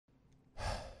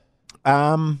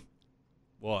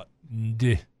What?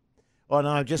 Oh no,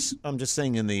 I'm just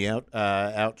seeing in the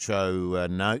outro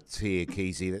notes here,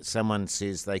 Keezy, that someone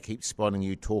says they keep spotting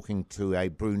you talking to a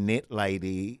brunette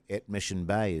lady at Mission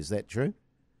Bay. Is that true?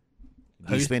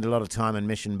 Do you spend a lot of time in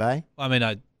Mission Bay? I mean,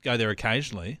 I go there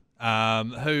occasionally.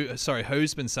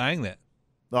 Who's been saying that?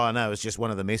 Oh no, it's just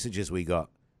one of the messages we got.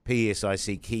 P.S. I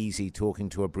see Keezy talking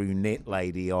to a brunette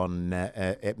lady on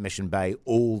at Mission Bay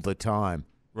all the time.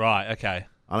 Right. Okay.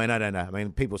 I mean, I don't know. I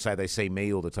mean, people say they see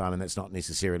me all the time, and that's not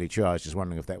necessarily true. I was just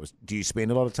wondering if that was... Do you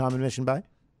spend a lot of time in Mission Bay?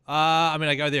 I mean,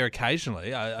 I go there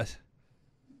occasionally.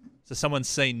 So someone's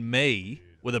seen me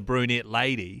with a brunette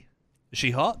lady. Is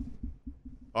she hot?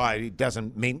 He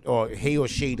doesn't mean, or he or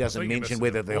she doesn't mention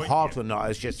whether they're hot or not.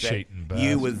 It's just that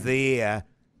you were there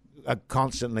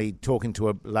constantly talking to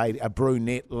a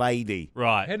brunette lady.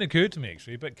 Right. It hadn't occurred to me,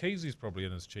 actually, but Keezy's probably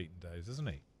in his cheating days, isn't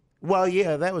he? Well,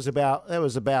 yeah, that was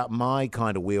about my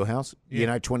kind of wheelhouse. Yeah. You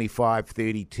know, 25,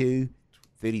 32,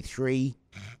 33.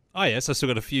 Oh, yes. I still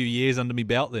got a few years under me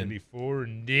belt then. 24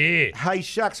 and yeah. Hey,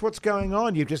 Shucks, what's going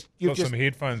on? You've Got just some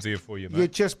headphones here for you, mate. you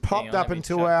just popped Hang on, up let me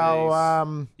into chuck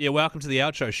our Yeah, welcome to the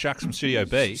outro, Shucks from Studio B.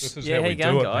 This is Yeah, how how we you do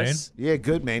going, it, guys? man. Yeah,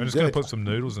 good man. I'm just going Good. to put some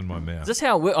noodles in my mouth. Is this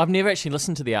how it works? I've never actually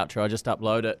listened to the outro. I just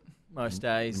upload it most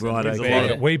days. Right, And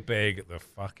okay. We bag the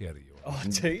fuck out of you. Oh,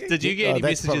 do you? Did you get any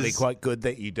That's probably messages? quite good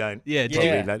that you don't. Yeah, did Yeah. you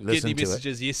Don't get listen any to it.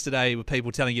 messages yesterday with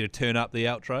people telling you to turn up the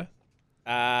outro?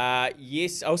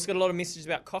 Yes. I also got a lot of messages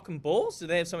about cock and balls. Do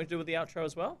they have something to do with the outro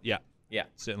as well? Yeah, Yeah.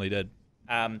 certainly did.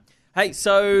 Hey,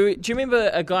 so do you remember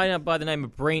a guy by the name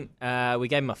of Brent? We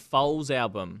gave him a Foals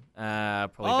album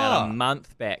probably about a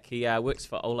month back. He works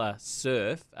for Ola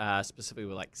Surf, specifically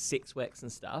with like sex wax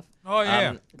and stuff. Oh,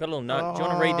 yeah. Got a little note. Do you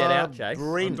want to read that out, Jay?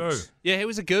 Brent. I do. Yeah, he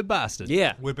was a good bastard.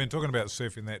 Yeah. We've been talking about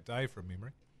surfing that day from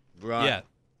memory. Right. Yeah.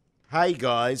 Hey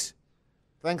guys,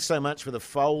 thanks so much for the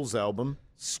Foals album.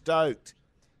 Stoked.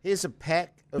 Here's a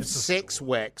pack of sex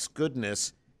wax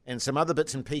goodness and some other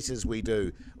bits and pieces we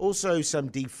do. Also some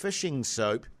defishing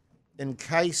soap in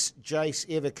case Jace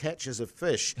ever catches a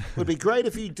fish. Would be great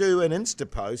if you do an Insta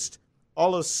post,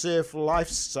 Ola Surf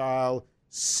Lifestyle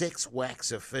Sex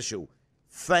Wax Official.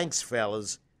 Thanks,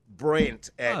 fellas. Brent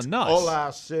at nice.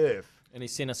 Ola Surf. And he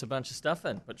sent us a bunch of stuff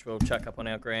in, which we'll chuck up on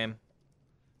our gram.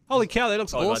 Holy cow, that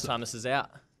looks Probably by the awesome. time this is out.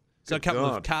 So a couple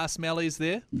God. of car smellies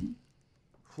there.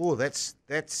 Oh, that's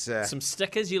Some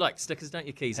stickers. You like stickers, don't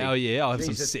you, Keezy? Oh yeah, I'll have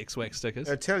some Jesus. sex wax stickers.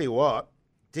 I tell you what,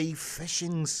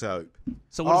 defishing soap.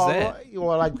 So what is that?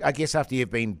 Well, I guess after you've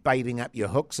been baiting up your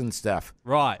hooks and stuff.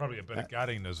 Right. Probably a bit of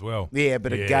gutting as well. Yeah, a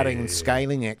bit of gutting and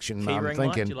scaling action, Key I'm ring light,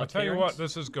 thinking. do you like I'll tell key you rings? what,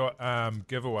 this has got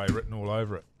giveaway written all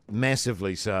over it.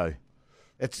 Massively so.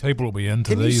 People will be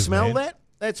into Can you these, smell man. that?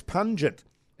 That's pungent.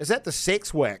 Is that the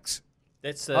sex wax?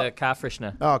 That's car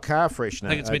freshener. Oh, car freshener. I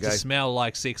think it's meant to Okay. smell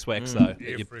like sex wax though. Air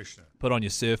That you freshener. put on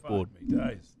your surfboard. Fuck me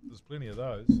days. There's plenty of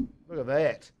those. Look at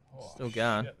that. Still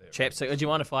going. shit, Chapstick. Do you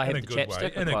mind if I have In a the good way.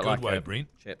 chapstick? I In a quite good like way, a Brent.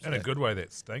 chapstick. In a good way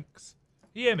that stinks.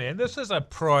 Yeah, man. This is a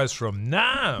prize from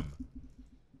Nam.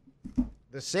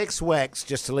 The sex wax,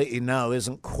 just to let you know,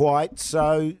 isn't quite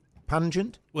so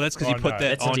pungent. Well, that's because Oh, you put no.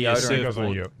 that That's a on your deodorant.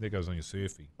 surfboard. That goes on your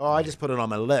surfy. Oh, I just put it on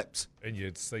my lips. And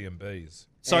you'd see and B's.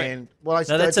 Sorry. And, well, I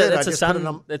No, that's did. a I just put it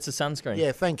on. That's a sunscreen. Oh,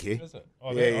 Yeah, thank you. Is it?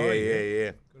 Oh, Yeah, that-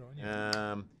 yeah. Good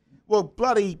on you. Well,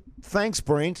 bloody thanks,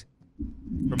 Brent.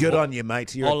 Good on you,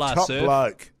 mate. You're Ola a top Surf.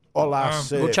 bloke. Ola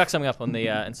Surf. We'll chuck something up on the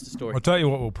Insta story. I'll tell you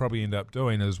what we'll probably end up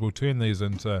doing is we'll turn these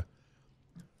into,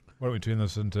 why don't we turn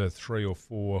this into 3 or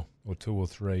 4 or 2 or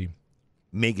 3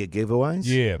 Mega giveaways?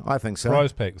 Yeah. I think so.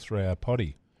 prize packs for our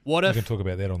potty. What We if can talk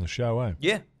about that on the show, eh?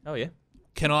 Yeah. Oh, yeah.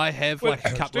 can I have like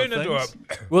a couple of Turn into things?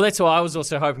 Well, that's what I was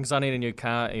also hoping because I need a new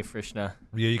car air freshener.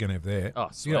 Yeah, you can have that. Oh, Yeah,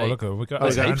 sweet. look, we've got Oh,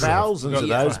 we've got 100 thousands of we've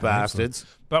got- those Excellent. bastards.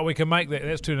 But we can make that.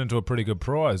 That's turned into a pretty good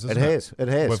prize, isn't It it? has. It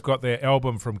has. We've got their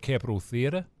album from Capitol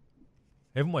Theatre,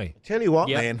 haven't we? Tell you what,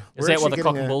 Yeah. man. Is we're that what actually the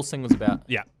cock getting and a- balls thing was about?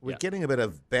 Yeah. We're getting a bit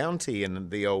of bounty in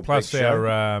the old Plus big show.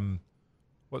 our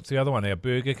what's the other one? Our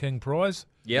Burger King prize.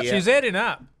 Yep. Yeah. She's adding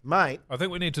up. Mate. I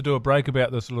think we need to do a break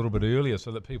about this a little bit earlier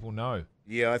so that people know.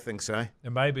 Yeah, I think so.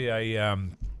 And maybe a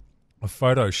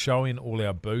photo showing all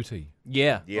our booty.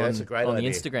 Yeah. Yeah, that's a great on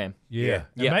idea. the Instagram. Yeah.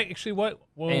 Yeah. Actually, wait.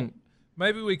 Well, And-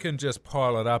 maybe we can just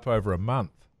pile it up over a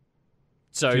month.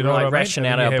 So Do you know like what I mean? ration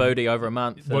And out then our you have- booty over a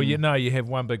month. Well, and- you know, you have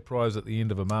one big prize at the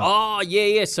end of a month. Oh,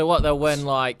 yeah. So what? They'll win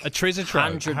like A treasure trove.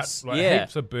 hundreds. Like yeah.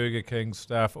 heaps of Burger King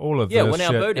stuff, all of Yeah, this win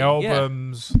our shit, booty, yeah.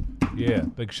 albums. Yeah,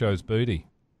 Big Show's booty.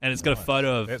 And it's got a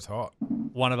photo of That's hot.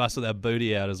 one of us with our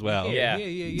booty out as well. Yeah.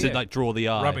 To like draw the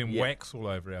eye. Rubbing Yeah. wax all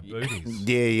over our booties.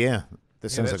 Yeah, yeah.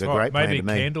 This sounds like that's a great plan Maybe to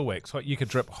me. candle wax. You could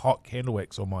drip hot candle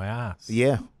wax on my ass.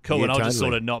 Yeah. Cool, yeah, and I'll just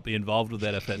totally. sort of not be involved with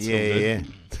that if that's Yeah, still good.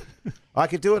 yeah. I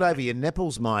could do it over your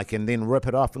nipples, Mike, and then rip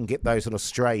it off and get those sort of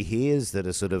stray hairs that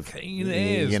are sort of Keen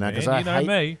hairs, you know, man. because I You know hate,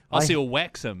 me. I'll see you'll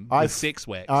wax him I've- with sex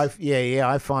wax.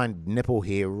 I find nipple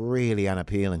hair really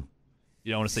unappealing.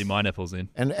 You don't want to see my nipples then.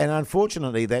 And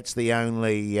unfortunately, that's the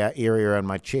only area on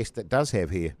my chest that does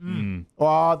have hair. Mm.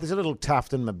 Oh, there's a little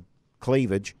tuft in my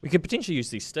cleavage. We could potentially use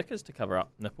these stickers to cover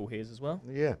up nipple hairs as well.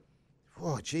 Yeah.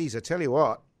 Oh, geez, I tell you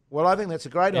what. Well, I think that's a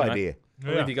great Anyway. idea.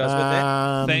 I'll leave you guys with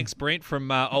that. Thanks, Brent, from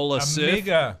Ola A Surf.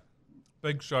 mega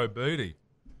Big Show booty.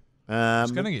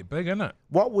 It's going to get big, isn't it?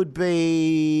 What would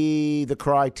be the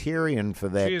criterion for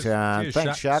that? Cheers, Thanks,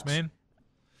 shucks, Shucks. man.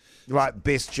 Like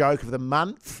best joke of the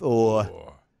month or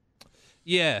Oh,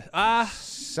 Yeah,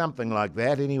 something like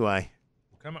that, anyway.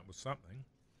 we'll come up with something.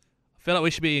 I feel like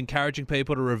we should be encouraging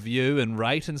people to review and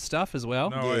rate and stuff as well.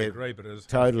 No, I Yeah, agree, but it's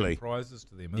totally. prizes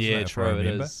to them, isn't Yeah, it, if I true, it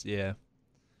remember? is. Yeah.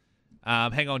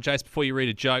 Hang on, Jace, before you read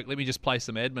a joke, let me just play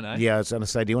some admin, eh? Yeah, I was going to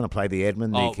say, do you want to play the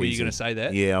admin there, Oh, were you Keezy? going to say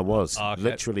that? Yeah, I was. Oh, okay.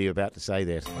 Literally about to say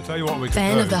that. I'll tell you what we could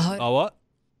Fan do. of the ho- Oh, what?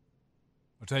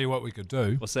 I'll tell you what we could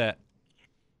do. What's that?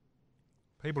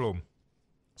 People will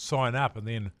sign up, and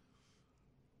then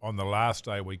on the last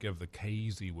day we give the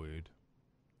Keezy word,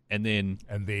 And then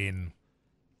and then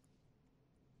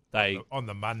they, on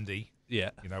the Monday, yeah,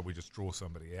 you know, we just draw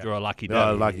somebody out. draw a lucky Oh,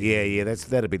 dog. like, yeah,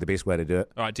 that'd be the best way to do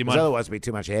it. All right, do you 'Cause mind? otherwise it'd be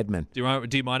too much admin.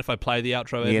 Do you mind if I play the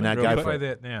outro? Yeah, admin no, real go quick? for Play it.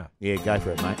 that now. Yeah, go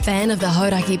for it, mate. Fan of the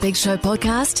Hodaki Big Show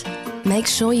podcast? Make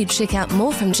sure you check out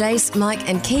more from Jace, Mike,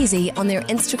 and Keezy on their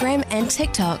Instagram and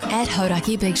TikTok at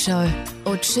Hodaki Big Show.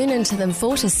 Or tune into them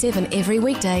 4 to 7 every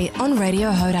weekday on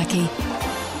Radio Hodaki.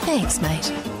 Thanks,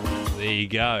 mate. There you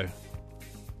go.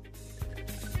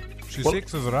 She Well-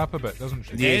 sexes it up a bit, doesn't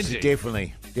she? Yes, Angie.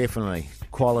 definitely.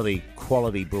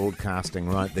 Quality broadcasting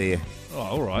right there. Oh,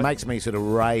 all right. Makes me sort of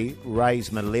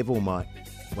raise my level, Mike,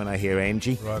 when I hear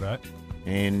Angie. Righto.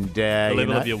 And the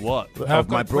level of your what? I've of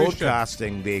my got a question.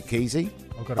 broadcasting there, Keezy.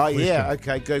 I've got a Oh, question. yeah,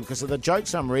 okay, good, because the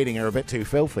jokes I'm reading are a bit too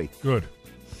filthy. Good.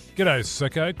 G'day,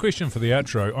 sicko. Question for the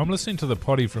outro. I'm listening to the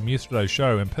potty from yesterday's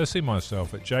show and pissing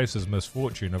myself at Jace's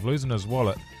misfortune of losing his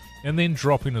wallet and then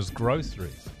dropping his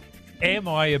groceries. Am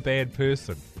I a bad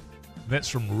person? That's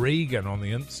from Regan on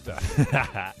the Insta.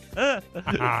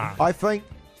 I think,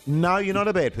 no, you're not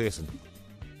a bad person.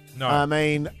 No. I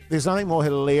mean, there's nothing more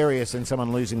hilarious than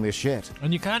someone losing their shit.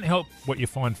 And you can't help what you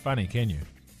find funny, can you?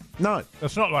 No.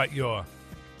 It's not like you're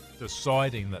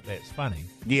deciding that that's funny.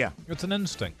 Yeah. It's an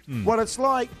instinct. Well, it's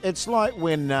like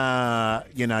when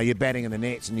you're batting in the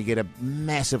nets and you get a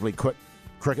massively quick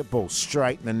cricket ball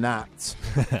straight in the nuts,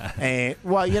 and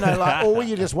or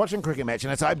you're just watching a cricket match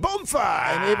and it's like boom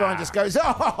fire, and everyone just goes,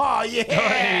 oh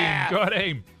yeah, Got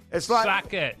him. It's like,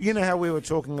 Suck it. you know how we were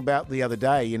talking about the other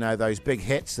day, you know, those big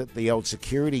hats that the old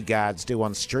security guards do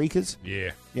on streakers.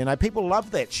 Yeah. You know, people love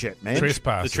that shit, man.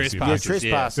 Trespassers. The trespassers. Yeah,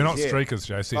 trespassers. They're not yeah. streakers,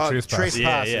 JC. Oh, Trespassers.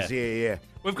 trespassers, Yeah, yeah.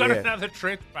 We've got Yeah. another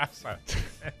trespasser.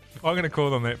 I'm going to call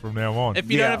them that from now on. If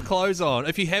you Yeah. don't have clothes on,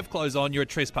 if you have clothes on, you're a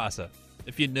trespasser.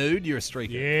 If you're nude, you're a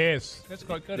streaker. Yes, that's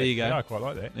quite good. There you go. Yeah, I quite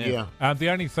like that. Yeah. Yeah. The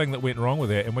only thing that went wrong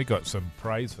with that, and we got some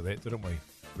praise for that, didn't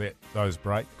we? Those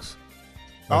brakes.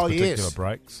 Those Oh, particular yes.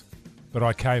 brakes. But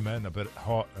I came in a bit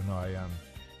hot and I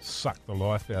sucked the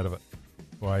life out of it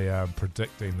by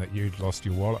predicting that you'd lost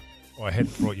your wallet. I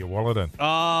hadn't brought your wallet in.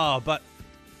 Oh, but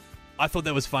I thought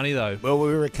that was funny though. Well, we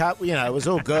were it was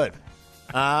all good.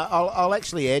 I'll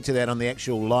actually add to that on the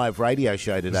actual live radio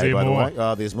show today, there by more? the way.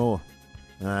 Oh, there's more.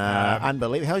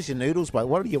 Unbelievable. How's your noodles, mate?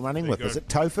 What are you running with? good. Is it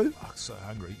tofu? Oh, so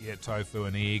hungry. Yeah, tofu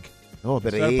and egg. Oh, a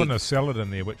bit So of I put egg. a salad in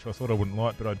there, which I thought I wouldn't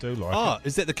like, but I do like Oh, it.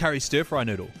 is that the curry stir fry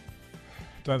noodle?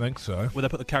 Don't think so. Where they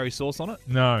put the curry sauce on it?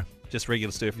 No. Just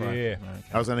regular stir fry. Yeah. Okay.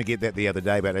 I was going to get that the other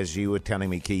day, but as you were telling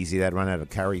me, Keezy, they'd run out of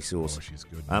curry sauce. Oh, she's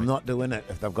good. I'm mate. not doing it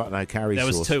if they've got no curry That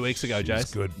sauce. was 2 weeks ago, She's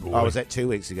Jace. good, boy. Oh, was that 2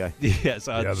 weeks ago? Yeah,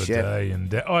 so the other shit. day.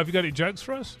 And have you got any jokes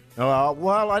for us? Oh,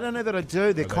 well, I don't know that I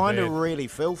do. They're Oh, they kind of did. really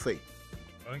filthy.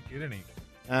 I don't get any.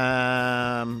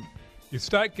 You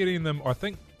start getting them. I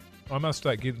think I must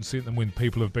start getting sent them when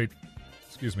people have been.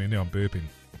 Excuse me, now I'm burping.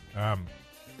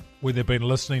 When they've been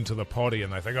listening to the potty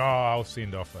and they think, "Oh, I'll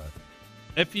send off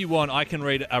a." if you want, I can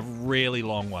read a really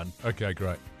long one. Okay,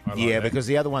 great. I like Yeah, that. because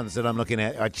the other ones that I'm looking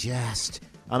at are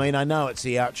I know it's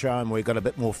the outro and we've got a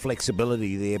bit more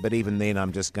flexibility there, but even then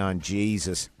I'm just going,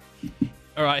 Jesus.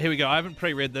 All right, here we go. I haven't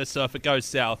pre-read this, so if it goes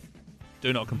south,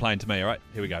 do not complain to me, all right?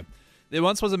 Here we go. There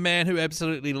once was a man who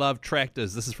absolutely loved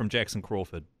tractors. This is from Jackson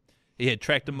Crawford. He had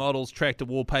tractor models, tractor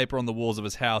wallpaper on the walls of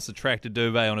his house, a tractor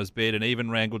duvet on his bed, and even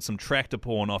wrangled some tractor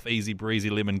porn off Easy Breezy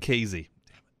Lemon Keezy.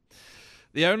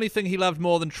 The only thing he loved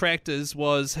more than tractors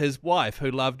was his wife, who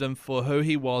loved him for who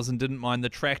he was and didn't mind the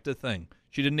tractor thing.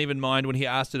 She didn't even mind when he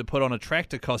asked her to put on a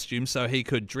tractor costume so he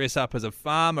could dress up as a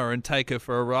farmer and take her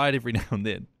for a ride every now and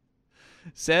then.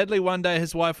 Sadly, one day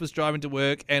his wife was driving to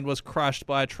work and was crushed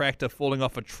by a tractor falling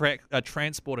off a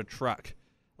transporter truck.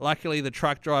 Luckily, the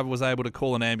truck driver was able to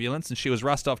call an ambulance and she was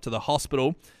rushed off to the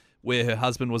hospital where her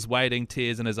husband was waiting,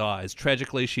 tears in his eyes.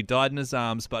 Tragically, she died in his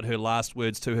arms, but her last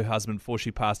words to her husband before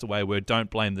she passed away were, "Don't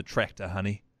blame the tractor,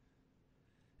 honey."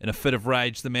 In a fit of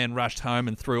rage, the man rushed home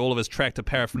and threw all of his tractor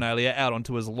paraphernalia out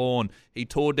onto his lawn. He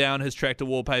tore down his tractor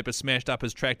wallpaper, smashed up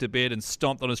his tractor bed, and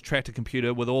stomped on his tractor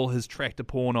computer with all his tractor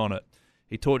porn on it.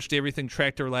 He torched everything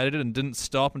tractor-related and didn't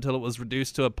stop until it was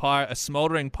reduced to a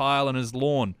smouldering pile on his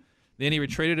lawn. Then he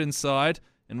retreated inside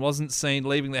and wasn't seen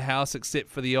leaving the house except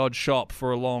for the odd shop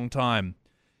for a long time.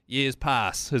 Years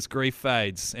pass, his grief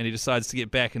fades, and he decides to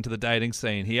get back into the dating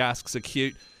scene. He asks a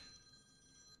cute...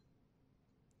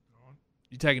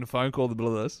 You taking a phone call in the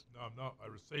middle of this? No, I'm not. I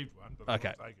received one, but Okay.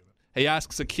 I'm not taking it. He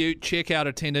asks a cute checkout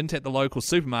attendant at the local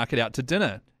supermarket out to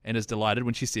dinner and is delighted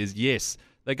when she says yes.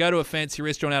 They go to a fancy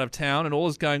restaurant out of town and all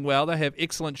is going well. They have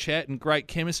excellent chat and great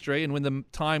chemistry, and when the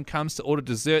time comes to order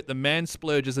dessert, the man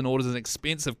splurges and orders an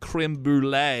expensive creme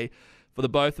brulee for the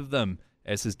both of them,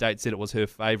 as his date said it was her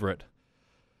favourite.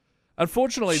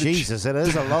 Unfortunately, Jesus, it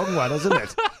is a long one, isn't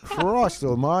it? Christ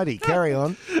almighty, carry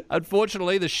on.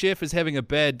 Unfortunately, the chef is having a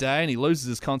bad day and he loses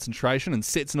his concentration and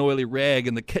sets an oily rag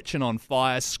in the kitchen on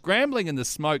fire. Scrambling in the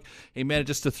smoke, he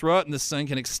manages to throw it in the sink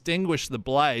and extinguish the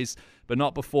blaze, but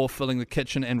not before filling the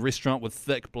kitchen and restaurant with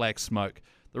thick black smoke.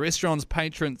 The restaurant's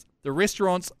patrons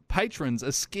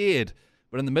are scared,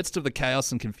 but in the midst of the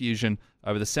chaos and confusion,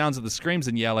 over the sounds of the screams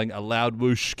and yelling, a loud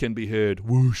whoosh can be heard.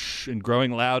 Whoosh, and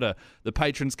growing louder. The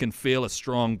patrons can feel a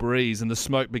strong breeze, and the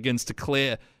smoke begins to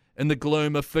clear. In the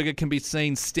gloom, a figure can be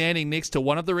seen standing next to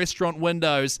one of the restaurant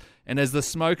windows, and as the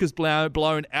smoke is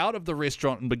blown out of the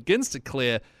restaurant and begins to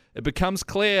clear, it becomes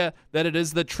clear that it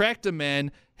is the tractor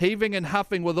man heaving and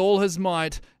huffing with all his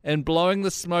might and blowing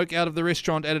the smoke out of the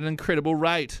restaurant at an incredible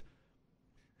rate.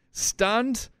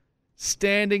 Stunned,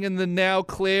 standing in the now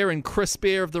clear and crisp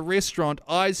air of the restaurant,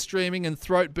 eyes streaming and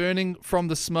throat burning from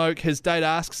the smoke, his date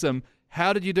asks him,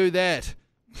 "How did you do that?"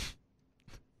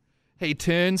 He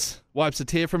turns, wipes a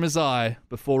tear from his eye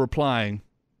before replying,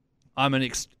 I'm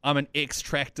an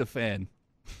ex-tractor fan."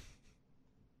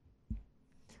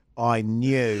 I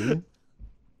knew.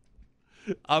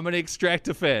 I'm an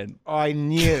ex-tractor fan. I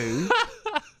knew.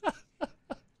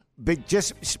 But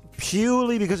just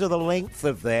purely because of the length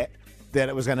of that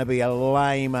it was going to be a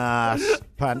lame-ass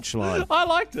punchline. I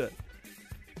liked it.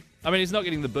 I mean, he's not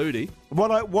getting the booty.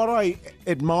 What I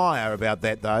admire about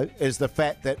that, though, is the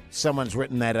fact that someone's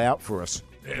written that out for us.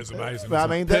 That is amazing. I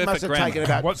mean, that must have grammar. taken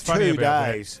about What's 2 funny about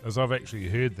days. that is I've actually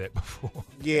heard that before.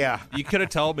 Yeah. You could have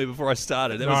told me before I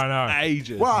started. It was No, I know.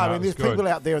 ages. Well, I No, mean, there's it's good. people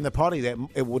out there in the potty that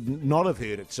it would not have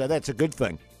heard it, so that's a good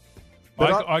thing.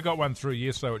 But I got one through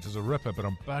yesterday, which is a ripper, but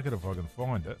I'm buggered if I can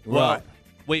find it. Well,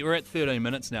 we're at 13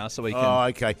 minutes now, so we can Oh,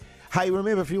 okay. Hey,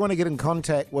 remember, if you want to get in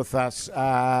contact with us,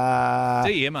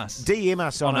 DM us. DM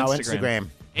us on our Instagram.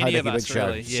 Any of Hodaki us, Big Show.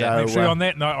 really, yeah. So, Actually, on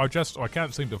that note, I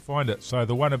can't seem to find it. So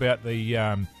the one about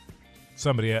the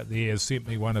somebody out there has sent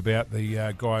me one about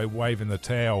the guy waving the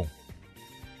towel.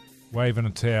 Waving a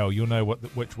towel. You'll know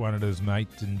which one it is, mate.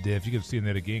 And if you could send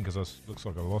that again, because it looks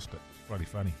like I lost it. It's bloody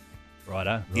funny.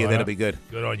 Righto. yeah, that'll be good.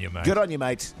 Good on you, mate. Good on you,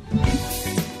 mates.